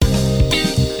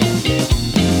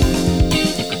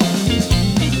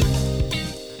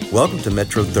Welcome to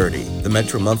Metro 30, the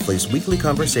Metro Monthly's weekly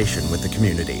conversation with the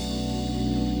community.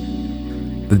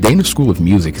 The Dana School of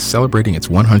Music is celebrating its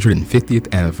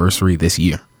 150th anniversary this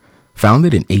year.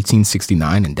 Founded in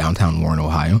 1869 in downtown Warren,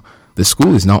 Ohio, the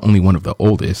school is not only one of the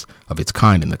oldest of its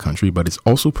kind in the country, but it's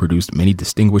also produced many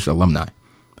distinguished alumni.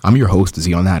 I'm your host,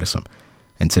 Zion Adissem,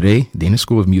 and today, Dana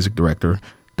School of Music Director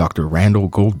Dr. Randall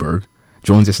Goldberg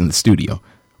joins us in the studio.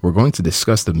 We're going to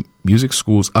discuss the music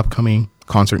school's upcoming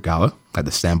concert gala at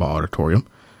the Stambaugh Auditorium,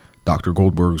 Dr.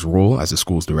 Goldberg's role as the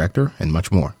school's director, and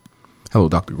much more. Hello,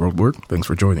 Dr. Goldberg. Thanks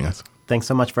for joining us. Thanks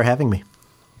so much for having me.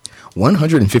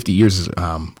 150 years is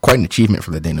quite an achievement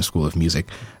for the Dana School of Music.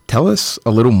 Tell us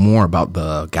a little more about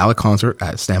the gala concert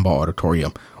at Stambaugh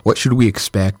Auditorium. What should we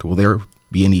expect? Will there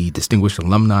be any distinguished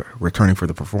alumni returning for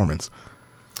the performance?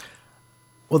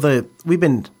 Well, we've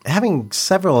been having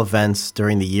several events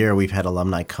during the year. We've had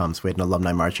alumni come. So we had an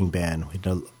alumni marching band. We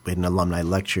had an alumni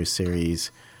lecture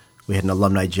series. We had an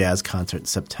alumni jazz concert in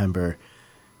September.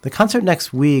 The concert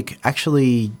next week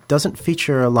actually doesn't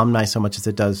feature alumni so much as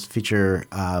it does feature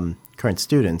current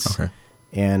students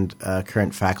and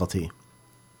current faculty.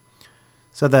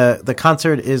 So the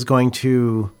concert is going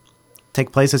to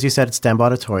take place, as you said, at Stambaugh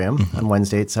Auditorium on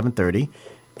Wednesday at 7:30.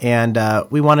 And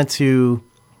we wanted to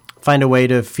find a way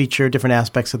to feature different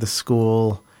aspects of the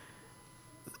school,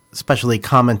 especially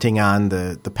commenting on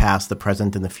the past, the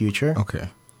present, and the future. Okay.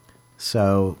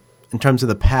 So in terms of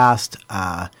the past,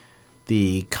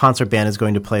 the concert band is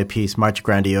going to play a piece, March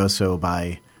Grandioso,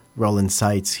 by Roland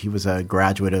Seitz. He was a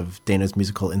graduate of Dana's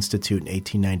Musical Institute in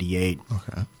 1898.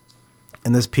 Okay.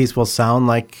 And this piece will sound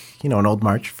like, an old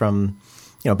march from,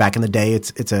 back in the day.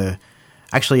 It's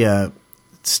actually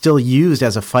still used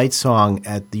as a fight song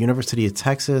at the University of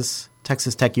Texas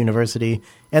Tech University,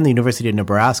 and the University of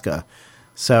Nebraska.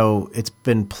 So it's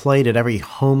been played at every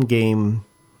home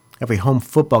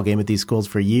football game at these schools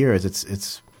for years.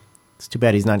 It's too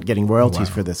bad he's not getting royalties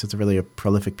for this. It's really a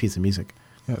prolific piece of music.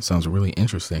 Yeah, it sounds really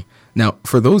interesting. Now,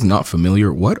 for those not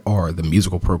familiar, what are the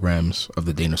musical programs of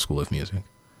the Dana School of Music?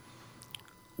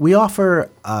 We offer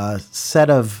a set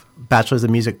of Bachelor's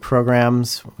of Music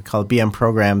programs. We call it BM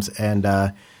programs. And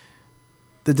the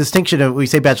distinction of, we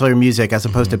say Bachelor of Music as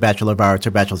opposed to Bachelor of Arts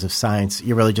or Bachelor's of Science,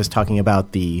 you're really just talking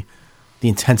about the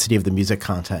intensity of the music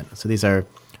content. So these are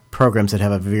programs that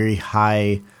have a very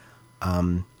high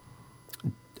amount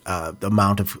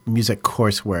of music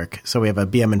coursework. So we have a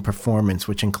BM in Performance,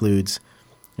 which includes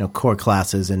core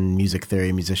classes in music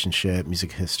theory, musicianship,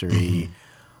 music history,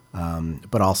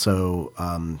 but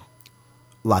also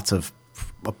lots of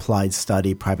applied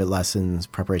study, private lessons,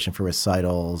 preparation for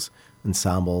recitals,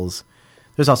 ensembles.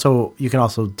 There's also, you can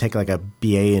also take like a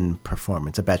BA in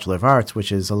Performance, a Bachelor of Arts,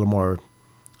 which is a little more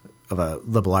of a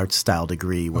liberal arts style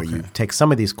degree where you take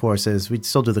some of these courses. We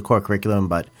still do the core curriculum,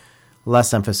 but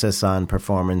less emphasis on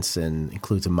performance and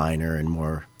includes a minor and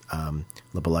more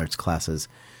liberal arts classes.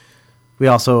 We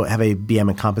also have a BM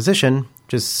in Composition,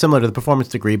 which is similar to the performance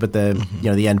degree, but the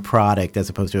the end product, as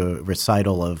opposed to a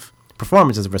recital of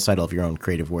performance, is a recital of your own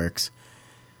creative works.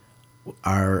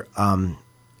 Our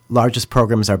largest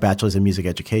program is our Bachelor's in Music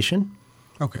Education,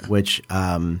 which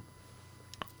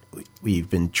we've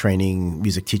been training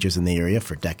music teachers in the area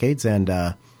for decades.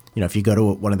 And if you go to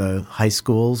one of the high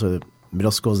schools or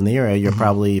middle schools in the area, you're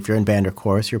probably, if you're in band or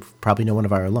chorus, you're probably one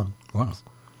of our alum. Wow.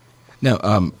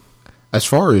 Now, as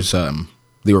far as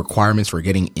the requirements for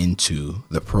getting into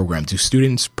the program,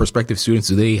 prospective students,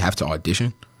 do they have to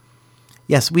audition?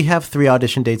 Yes, we have 3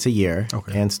 audition dates a year,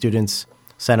 and students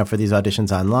sign up for these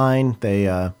auditions online. They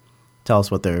tell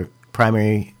us what their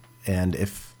primary, and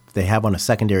if they have on a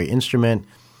secondary instrument,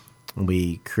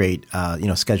 we create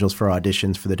schedules for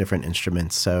auditions for the different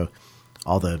instruments. So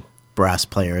all the brass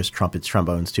players, trumpets,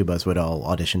 trombones, tubas would all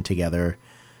audition together.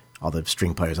 All the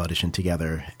string players audition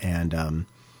together. And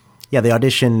the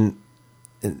audition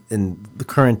in the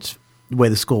current way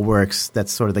the school works,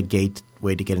 that's sort of the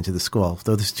gateway to get into the school.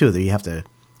 Though there's 2. You have to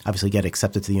obviously get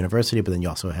accepted to the university, but then you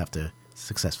also have to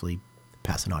successfully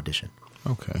pass an audition.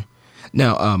 Okay.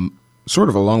 Now, sort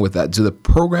of along with that, do the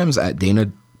programs at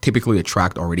Dana typically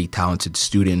attract already talented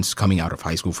students coming out of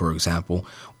high school, for example,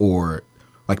 or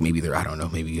like maybe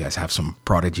maybe you guys have some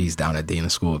prodigies down at Dana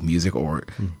School of Music, or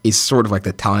is sort of like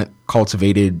the talent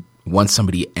cultivated once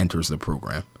somebody enters the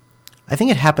program? I think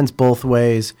it happens both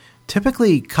ways.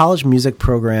 Typically, college music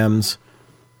programs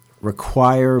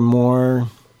require more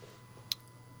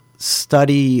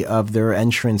study of their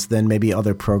entrance than maybe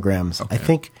other programs. I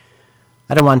think,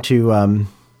 I don't want to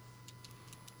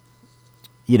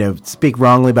speak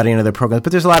wrongly about any other programs,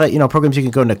 but there's a lot of, programs you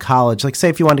can go into college. Like, say,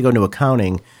 if you want to go into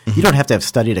accounting, you don't have to have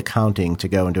studied accounting to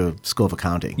go into a school of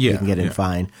accounting. You can get in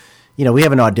fine. we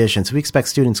have an audition, so we expect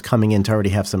students coming in to already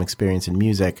have some experience in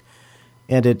music.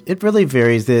 And it really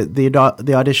varies.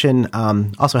 The audition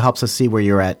also helps us see where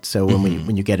you're at. So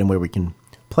when you get in, where we can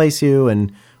place you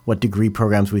and what degree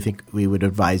programs we think we would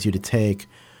advise you to take.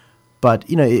 But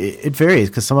it varies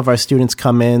because some of our students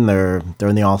come in, they're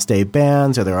in the all-state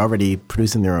bands, or they're already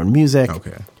producing their own music.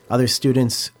 Okay. Other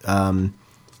students who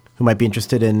might be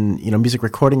interested in music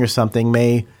recording or something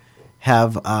may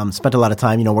have spent a lot of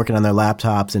time working on their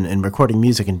laptops and recording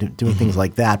music and doing things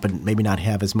like that, but maybe not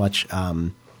have as much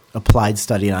applied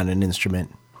study on an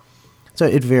instrument. So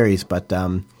it varies, but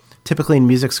typically in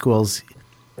music schools,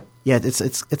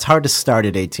 it's hard to start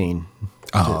at 18.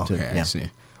 I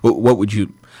see. What would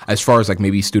you, as far as like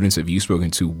maybe students that you've spoken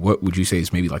to, what would you say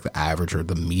is maybe like the average or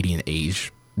the median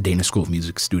age Dana School of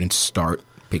Music students start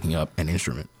picking up an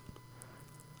instrument?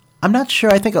 I'm not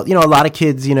sure. I think a lot of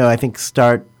kids I think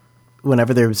start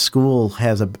whenever their school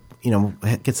has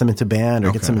gets them into band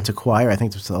or gets them into choir. I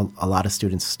think there's a lot of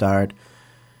students start.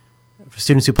 For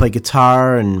students who play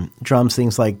guitar and drums,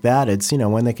 things like that, it's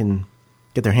when they can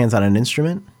get their hands on an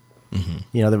instrument.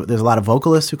 There's a lot of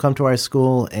vocalists who come to our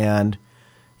school, and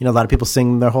a lot of people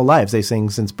sing their whole lives. They sing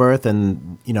since birth,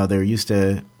 and they're used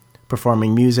to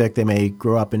performing music. They may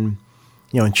grow up in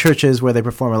in churches where they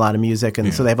perform a lot of music,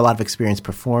 and so they have a lot of experience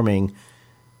performing,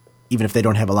 even if they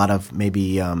don't have a lot of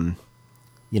maybe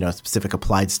specific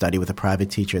applied study with a private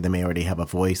teacher. They may already have a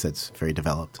voice that's very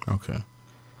developed. Okay.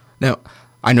 Now,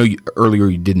 I know earlier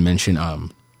you did mention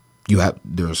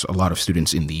there's a lot of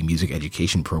students in the music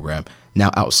education program.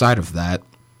 Now, outside of that,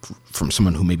 from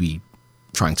someone who may be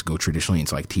trying to go traditionally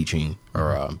into like teaching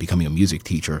or becoming a music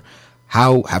teacher,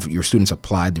 how have your students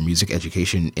applied their music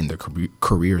education in their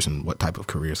careers, and what type of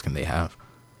careers can they have?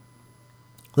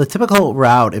 The typical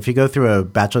route, if you go through a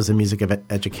bachelor's in music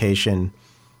education,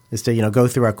 is to go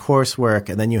through our coursework,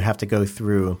 and then you have to go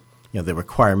through the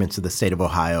requirements of the state of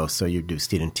Ohio. So you do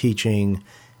student teaching,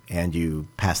 and you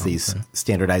pass these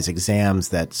standardized exams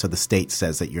so the state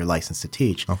says that you're licensed to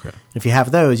teach. Okay. If you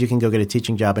have those, you can go get a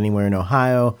teaching job anywhere in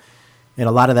Ohio. And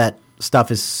a lot of that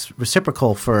stuff is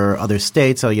reciprocal for other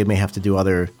states, so you may have to do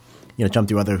jump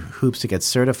through other hoops to get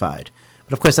certified.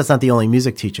 But of course, that's not the only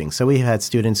music teaching. So we had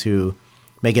students who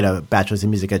may get a bachelor's in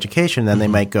music education, then they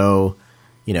might go,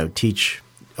 teach,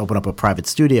 open up a private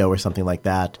studio or something like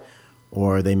that.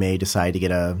 Or they may decide to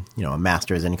get a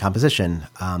master's in composition,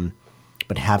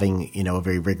 but having a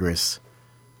very rigorous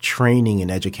training in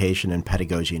education and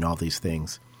pedagogy and all these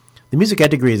things. The music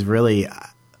ed degree is really,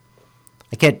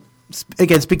 I can't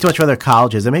speak too much for other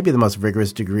colleges. It may be the most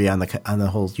rigorous degree on the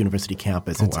whole university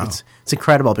campus. It's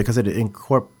incredible because it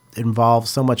involves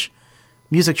so much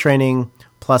music training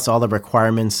plus all the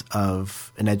requirements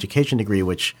of an education degree,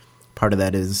 which part of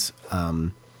that is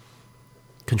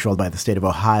controlled by the state of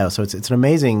Ohio. So it's an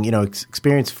amazing,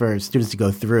 experience for students to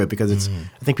go through it because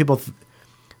I think people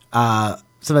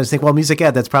sometimes think, well, music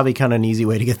ed, that's probably kind of an easy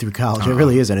way to get through college. It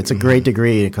really isn't. It's a great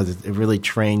degree because it really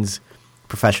trains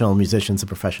professional musicians and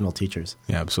professional teachers.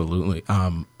 Yeah, absolutely.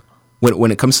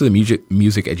 When it comes to the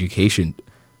music education,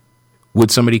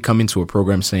 would somebody come into a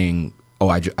program saying, oh,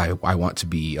 I want to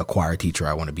be a choir teacher,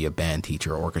 I want to be a band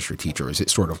teacher, orchestra teacher? Is it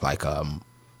sort of like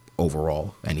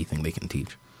overall anything they can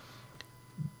teach?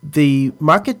 The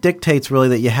market dictates really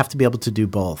that you have to be able to do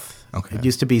both. Okay. It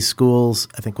used to be schools,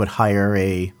 I think, would hire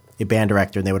a band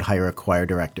director and they would hire a choir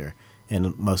director.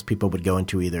 And most people would go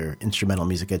into either instrumental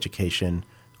music education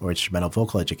or instrumental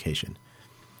vocal education.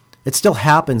 It still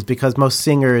happens because most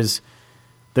singers,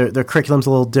 their curriculum's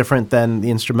a little different than the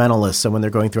instrumentalists. So when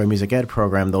they're going through a music ed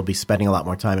program, they'll be spending a lot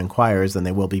more time in choirs than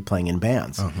they will be playing in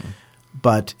bands.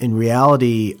 But in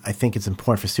reality, I think it's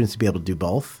important for students to be able to do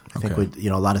both. I think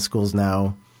a lot of schools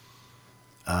now,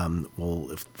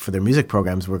 for their music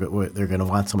programs, they're going to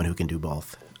want someone who can do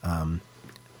both.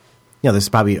 There's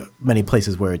probably many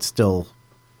places where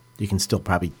you can still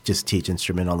probably just teach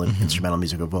instrumental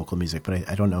music or vocal music, but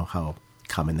I don't know how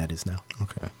common that is now.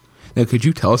 Okay. Now, could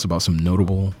you tell us about some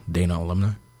notable Dana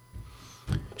alumni?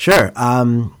 Sure.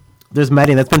 There's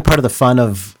many. That's been part of the fun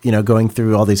of going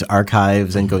through all these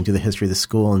archives and going through the history of the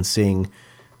school and seeing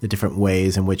the different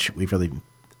ways in which we've really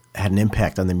had an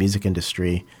impact on the music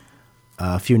industry.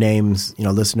 A few names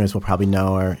listeners will probably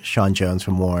know are Sean Jones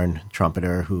from Warren,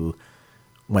 trumpeter, who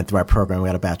went through our program. We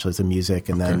got a bachelor's in music,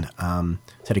 and then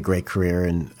had a great career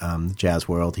in the jazz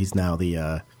world. He's now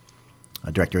the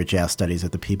director of jazz studies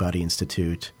at the Peabody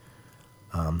Institute.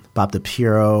 Bob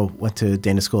DiPiero went to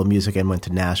Dana School of Music and went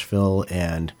to Nashville,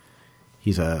 and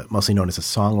he's mostly known as a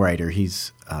songwriter.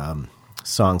 He's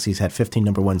had 15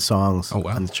 number one songs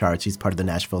on the charts. He's part of the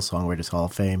Nashville Songwriters Hall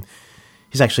of Fame.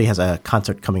 He actually has a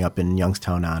concert coming up in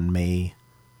Youngstown on May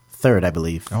third, I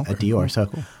believe, Okay, at Dior. cool, So,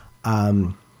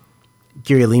 cool.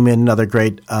 Gary Lehman, another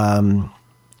great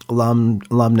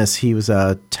alumnus. He was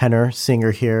a tenor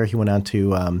singer here. He went on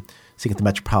to sing at the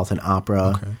Metropolitan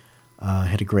Opera. Okay.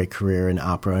 Had a great career in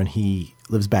opera, and he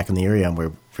lives back in the area, and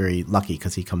we're very lucky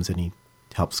because he comes in, he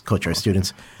helps coach our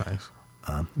students. Nice.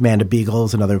 Amanda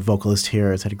Beagles, another vocalist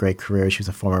here, has had a great career. She was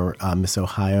a former Miss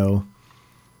Ohio.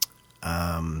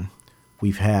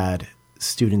 We've had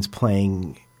students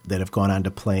playing that have gone on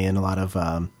to play in a lot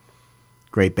of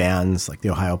great bands like the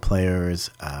Ohio Players,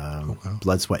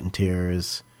 Blood, Sweat, and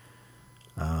Tears.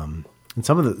 And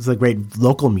some of the great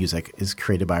local music is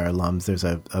created by our alums. There's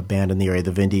a band in the area,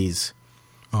 the Vindies,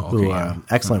 who are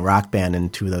excellent rock band,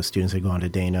 and two of those students have gone to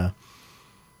Dana.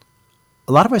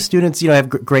 A lot of our students, have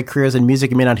great careers in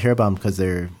music. You may not hear about them because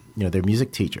they're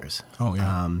music teachers. Oh,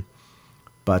 yeah.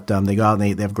 But they go out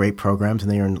and they have great programs,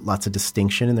 and they earn lots of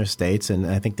distinction in their states. And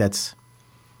I think that's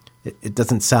it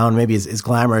doesn't sound maybe as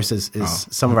glamorous as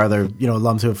some of our other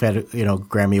alums who have had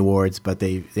Grammy Awards, but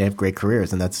they have great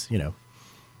careers, and that's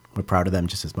we're proud of them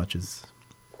just as much as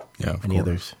any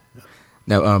others.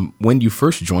 Now, when you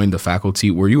first joined the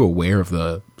faculty, were you aware of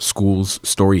the school's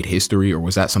storied history, or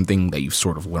was that something that you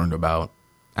sort of learned about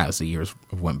as the years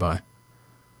went by?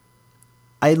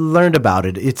 I learned about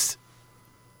it. It's,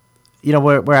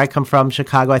 where I come from,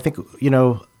 Chicago, I think,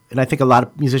 and I think a lot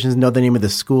of musicians know the name of the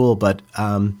school, but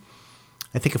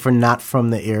I think if we're not from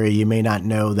the area, you may not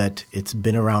know that it's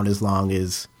been around as long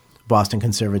as Boston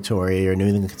Conservatory or New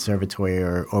England Conservatory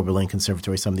or Oberlin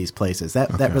Conservatory, some of these places.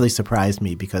 That really surprised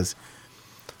me because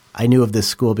I knew of this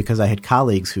school because I had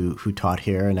colleagues who taught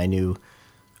here, and I knew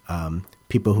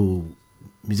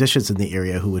musicians in the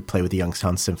area who would play with the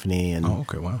Youngstown Symphony, and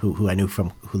who I knew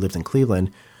who lived in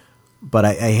Cleveland. But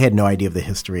I had no idea of the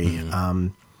history. Mm-hmm.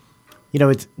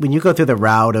 It's when you go through the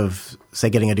route of, say,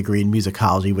 getting a degree in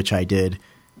musicology, which I did,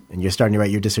 and you're starting to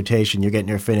write your dissertation, you're getting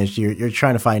your finished, you're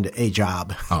trying to find a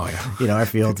job. Oh, yeah. Our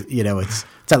field, it's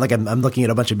not like I'm looking at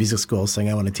a bunch of music schools saying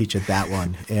I want to teach at that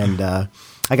one. And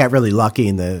I got really lucky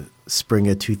in the spring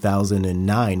of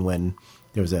 2009 when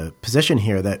there was a position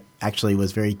here that actually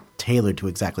was very tailored to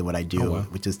exactly what I do,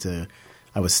 which is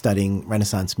I was studying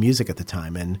Renaissance music at the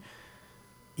time. And,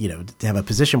 to have a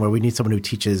position where we need someone who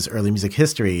teaches early music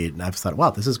history, and I've thought, wow,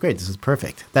 this is great. This is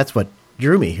perfect. That's what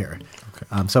drew me here.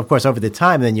 Okay. So, of course, over the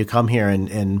time, then you come here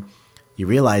and you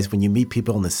realize when you meet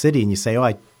people in the city and you say, oh,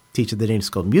 I teach at the Dana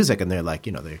School of Music, and they're like,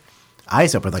 their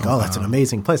eyes open, like, oh, that's an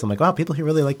amazing place. I'm like, wow, people here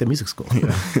really like the music school.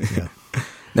 Yeah.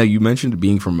 Now, you mentioned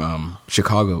being from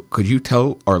Chicago. Could you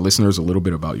tell our listeners a little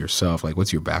bit about yourself? Like,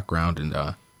 what's your background,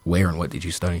 and where and what did you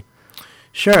study?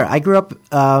 Sure. I grew up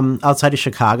outside of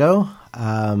Chicago.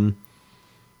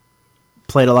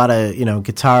 Played a lot of,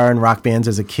 guitar and rock bands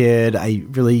as a kid.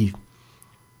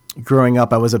 Growing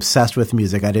up, I was obsessed with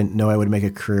music. I didn't know I would make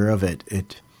a career of it.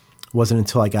 It wasn't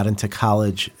until I got into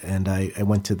college and I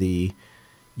went to the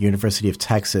University of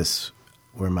Texas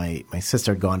where my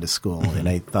sister had gone to school, and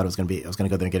I thought I was going to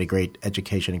go there and get a great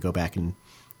education and go back and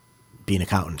be an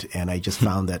accountant. And I just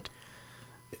found that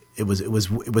it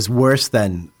was worse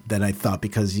than I thought,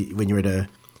 because when you're at a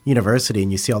university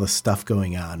and you see all the stuff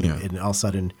going on, and all of a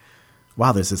sudden,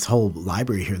 wow, there's this whole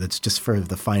library here that's just for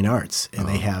the fine arts, and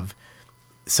they have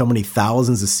so many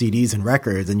thousands of CDs and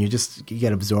records, and you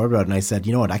get absorbed about it. And I said,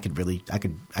 you know what, I could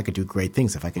do great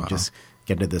things if I could just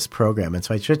get into this program. And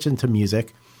so I switched into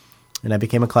music, and I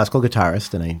became a classical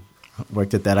guitarist, and I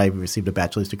worked at that. I received a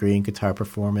bachelor's degree in guitar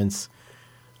performance.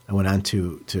 I went on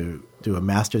to do a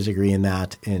master's degree in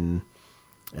that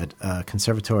at a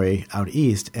conservatory out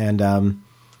east, and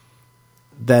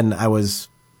then I was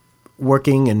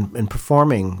working and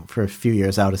performing for a few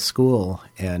years out of school,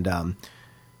 and it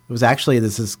was actually,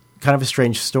 this is kind of a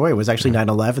strange story. It was actually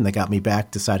 9/11 that got me back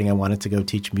deciding I wanted to go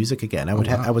teach music again.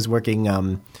 I was working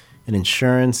in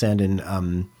insurance and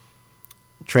in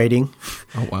trading.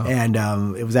 Oh, wow. And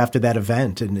it was after that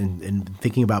event and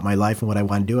thinking about my life and what I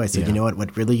want to do, I said, you know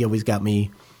what really always got me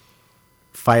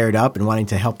fired up and wanting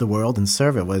to help the world and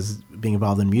serve it was being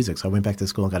involved in music. So I went back to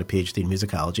school and got a PhD in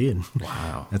musicology, and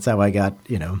that's how I got,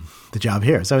 the job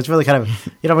here. So it's really kind of,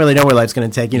 you don't really know where life's going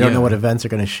to take you. You don't know what events are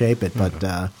going to shape it, but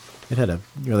it had a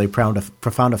really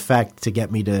profound effect to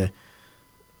get me to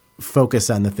focus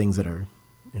on the things that are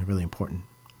really important.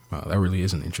 Wow, that really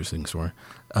is an interesting story.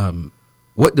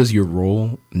 What does your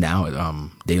role now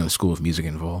at Dana School of Music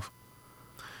involve?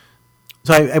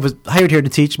 So I was hired here to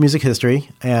teach music history,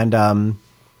 and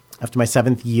after my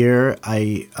 7th year,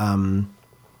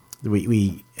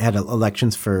 we had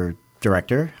elections for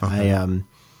director. Okay. I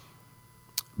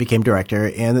became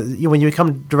director, and when you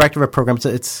become director of a program,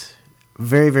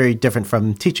 very, very different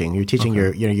from teaching. You're teaching,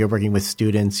 you're working with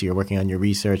students, you're working on your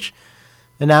research.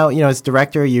 And now, as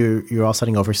director, you're all of a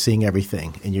sudden overseeing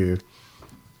everything. And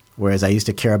whereas I used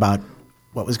to care about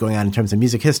what was going on in terms of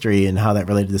music history and how that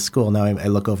related to school, now I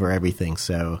look over everything.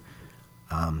 So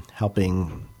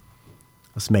helping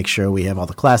us make sure we have all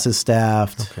the classes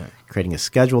staffed, creating a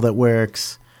schedule that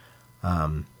works,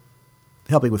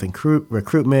 helping with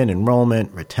recruitment,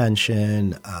 enrollment,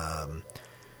 retention.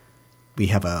 We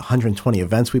have 120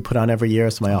 events we put on every year,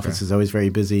 so my office is always very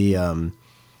busy.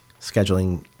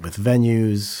 Scheduling with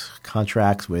venues,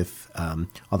 contracts with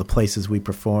all the places we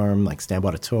perform, like Stamp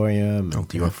Auditorium,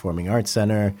 the York Performing Arts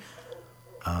Center.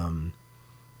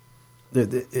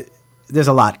 There's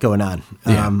a lot going on.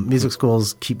 Music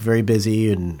schools keep very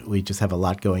busy, and we just have a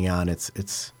lot going on.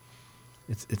 It's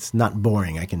not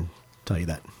boring, I can tell you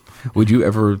that. Would you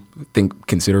ever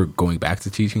consider going back to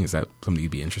teaching? Is that something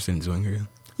you'd be interested in doing again?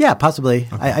 Yeah, possibly.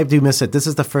 I do miss it. This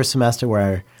is the first semester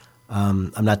where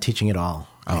I'm not teaching at all.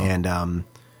 Oh. And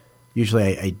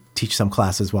usually I teach some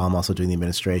classes while I'm also doing the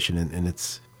administration, and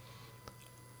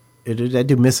I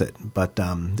do miss it. But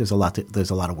there's a lot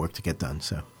of work to get done.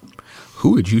 So,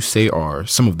 who would you say are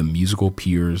some of the musical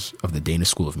peers of the Dana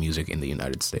School of Music in the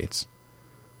United States?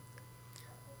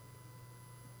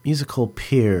 Musical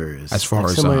peers, as far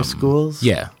as similar schools.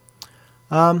 Yeah.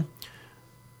 The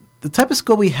type of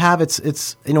school we have,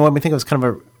 it's when we think of as kind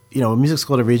of a music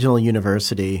school at a regional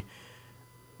university,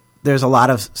 there's a lot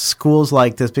of schools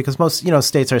like this because most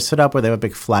states are set up where they have a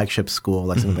big flagship school,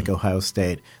 like something like Ohio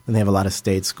State. Then they have a lot of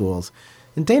state schools,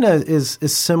 and Dana is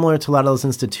similar to a lot of those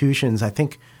institutions. I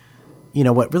think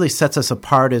what really sets us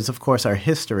apart is, of course, our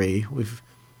history. We've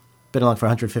been along for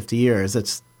 150 years.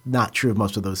 That's not true of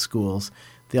most of those schools.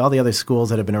 All the other schools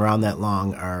that have been around that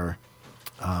long are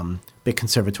big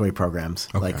conservatory programs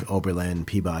like Oberlin,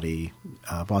 Peabody,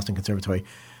 Boston Conservatory.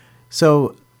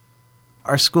 So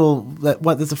our school,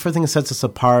 that's the first thing that sets us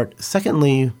apart.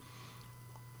 Secondly,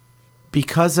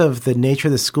 because of the nature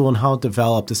of the school and how it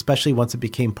developed, especially once it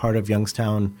became part of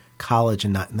Youngstown College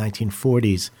in the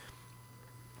 1940s,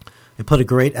 it put a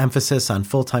great emphasis on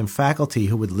full-time faculty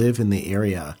who would live in the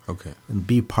area and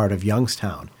be part of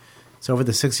Youngstown. So over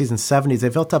the 60s and 70s, they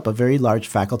built up a very large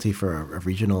faculty for a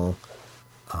regional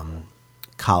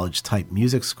college-type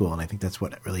music school, and I think that's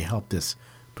what really helped this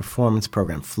performance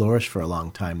program flourish for a long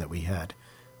time, that we had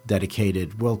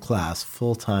dedicated, world-class,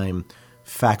 full-time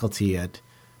faculty at,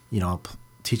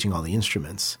 teaching all the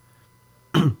instruments.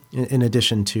 in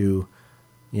addition to,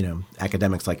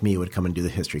 academics like me would come and do the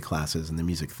history classes and the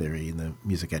music theory and the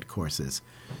music ed courses.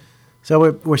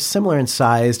 So we're similar in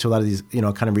size to a lot of these,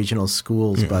 kind of regional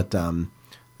schools, but there's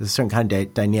a certain kind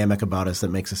of dynamic about us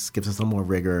that gives us a little more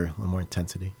rigor, a little more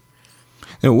intensity.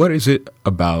 And what is it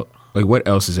about? What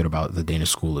else is it about the Dana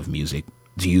School of Music?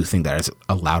 Do you think that has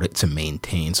allowed it to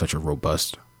maintain such a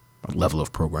robust level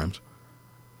of programs?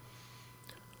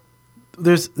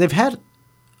 They've had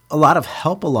a lot of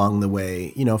help along the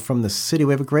way, from the city.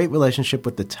 We have a great relationship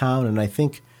with the town, and I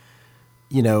think,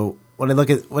 when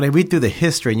I read through the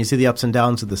history and you see the ups and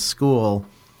downs of the school,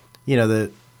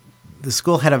 the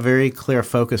school had a very clear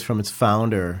focus from its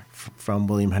founder, from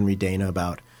William Henry Dana,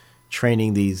 about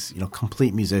training these,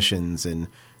 complete musicians and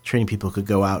training people who could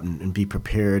go out and be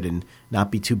prepared and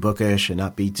not be too bookish and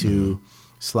not be too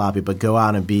sloppy, but go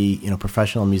out and be,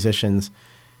 professional musicians.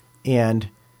 And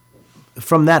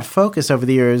from that focus over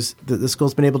the years, the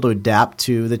school's been able to adapt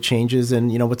to the changes in,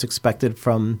 what's expected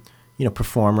from,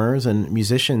 performers and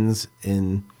musicians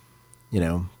in,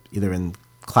 either in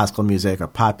classical music or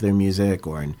popular music,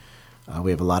 or in,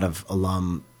 we have a lot of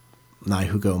alumni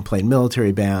who go and play in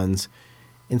military bands.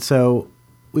 And so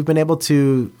we've been able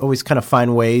to always kind of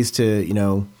find ways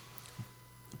to,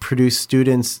 produce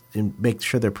students and make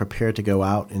sure they're prepared to go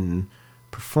out and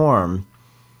perform.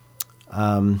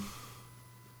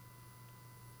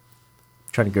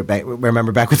 Trying to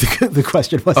remember back what the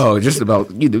question was. Oh, just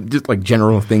about just like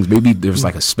general things. Maybe there's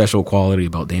like a special quality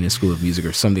about Dana School of Music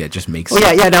or something that just makes.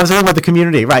 Yeah. And I was talking about the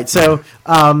community, right? So,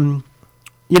 when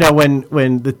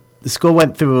the school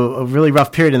went through a really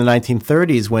rough period in the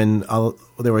 1930s, when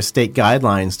there were state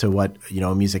guidelines to what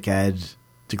a music ed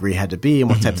degree had to be and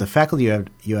what types of faculty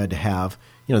you had to have.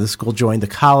 The school joined the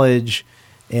college,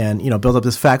 and built up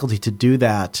this faculty to do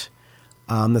that.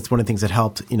 That's one of the things that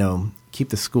helped keep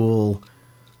the school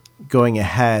going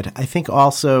ahead. I think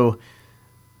also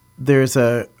there's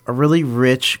a really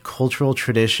rich cultural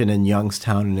tradition in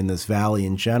Youngstown and in this valley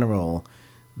in general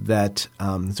that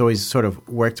it's always sort of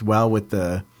worked well with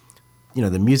the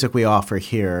music we offer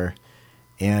here.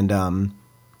 And,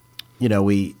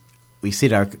 we see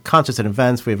it at our concerts and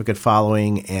events. We have a good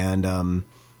following. And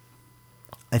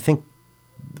I think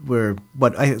we're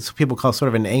what people call sort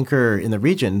of an anchor in the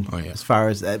region. Oh, yeah. As far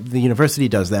as the university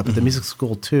does that, but the music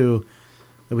school too.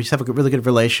 We just have a really good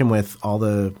relation with all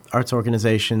the arts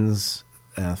organizations,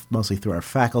 mostly through our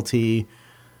faculty.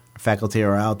 Our faculty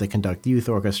are out. They conduct youth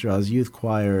orchestras, youth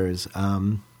choirs,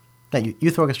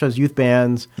 youth orchestras, youth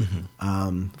bands.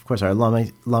 Of course, our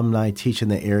alumni teach in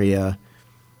the area.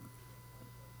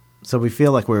 So we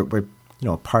feel like we're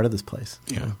a part of this place.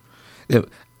 Yeah.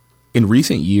 In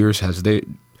recent years,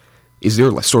 is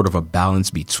there like sort of a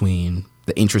balance between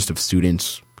the interest of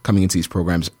students coming into these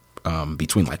programs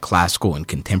between like classical and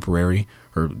contemporary,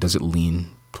 or does it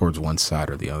lean towards one side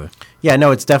or the other? Yeah,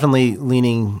 no, it's definitely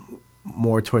leaning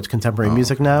more towards contemporary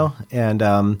music now. And,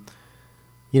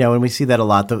 when we see that a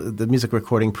lot, the music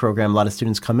recording program, a lot of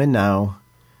students come in now.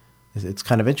 It's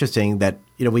kind of interesting that,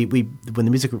 when the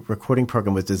music recording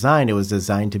program was designed, it was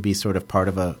designed to be sort of part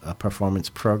of a performance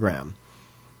program.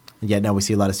 And yet now we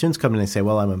see a lot of students come in and they say,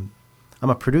 well, I'm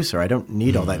a producer. I don't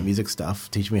need all that music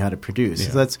stuff. Teach me how to produce.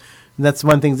 Yeah. So that's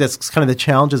one thing. That's kind of the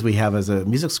challenges we have as a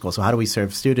music school. So how do we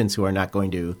serve students who are not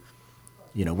going to,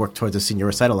 work towards a senior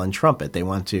recital on trumpet? They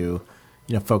want to,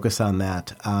 focus on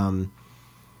that.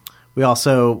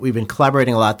 We've been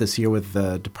collaborating a lot this year with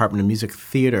the Department of Music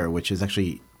Theater, which is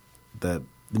actually the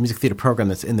music theater program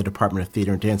that's in the Department of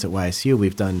Theater and Dance at YSU.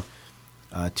 We've done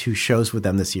 2 shows with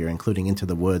them this year, including Into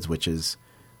the Woods, which is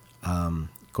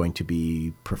going to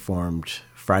be performed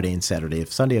Friday and Saturday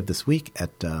of Sunday of this week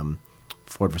at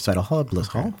Ford Recital Hall, Bliss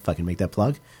Hall, if I can make that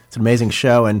plug. It's an amazing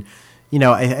show. And,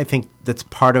 I think that's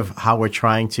part of how we're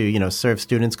trying to, serve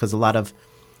students, because a lot of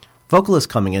vocalists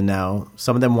coming in now,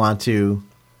 some of them want to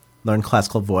learn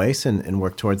classical voice and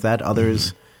work towards that.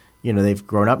 Others, they've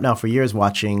grown up now for years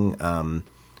watching,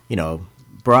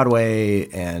 Broadway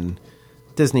and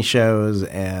Disney shows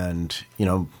and,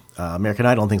 American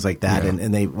Idol and things like that,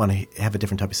 and they want to have a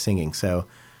different type of singing. So,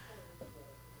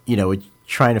 we're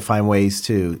trying to find ways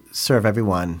to serve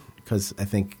everyone, because I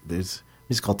think there's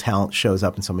musical talent shows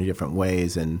up in so many different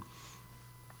ways, and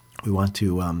we want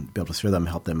to be able to serve them,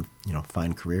 help them,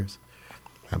 find careers.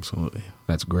 Absolutely.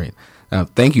 That's great.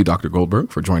 Thank you, Dr.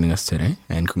 Goldberg, for joining us today,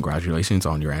 and congratulations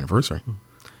on your anniversary.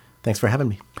 Thanks for having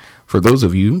me. For those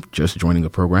of you just joining the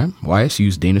program,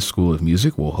 YSU's Danish School of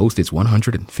Music will host its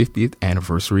 150th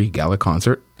anniversary gala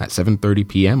concert at 7:30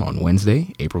 p.m. on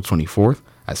Wednesday, April 24th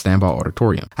at Stambaugh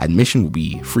Auditorium. Admission will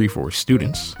be free for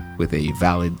students with a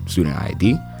valid student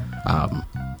ID,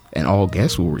 and all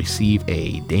guests will receive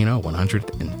a Dana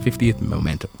 150th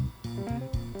memento.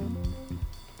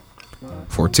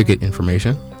 For ticket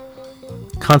information,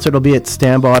 concert will be at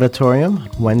Stambaugh Auditorium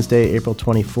Wednesday, April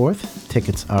 24th.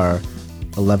 Tickets are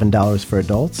 $11 for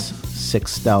adults,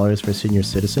 $6 for senior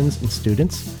citizens and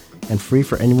students, and free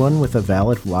for anyone with a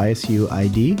valid YSU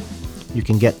ID. You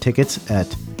can get tickets at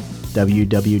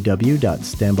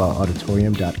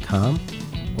www.stambaugh-auditorium.com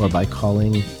or by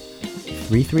calling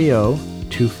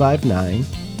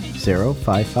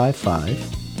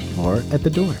 330-259-0555 or at the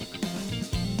door.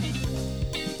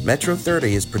 Metro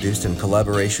 30 is produced in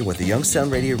collaboration with the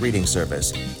Youngstown Radio Reading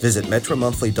Service. Visit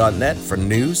metromonthly.net for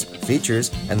news,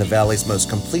 features, and the Valley's most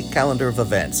complete calendar of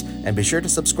events, and be sure to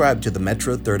subscribe to the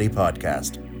Metro 30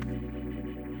 podcast.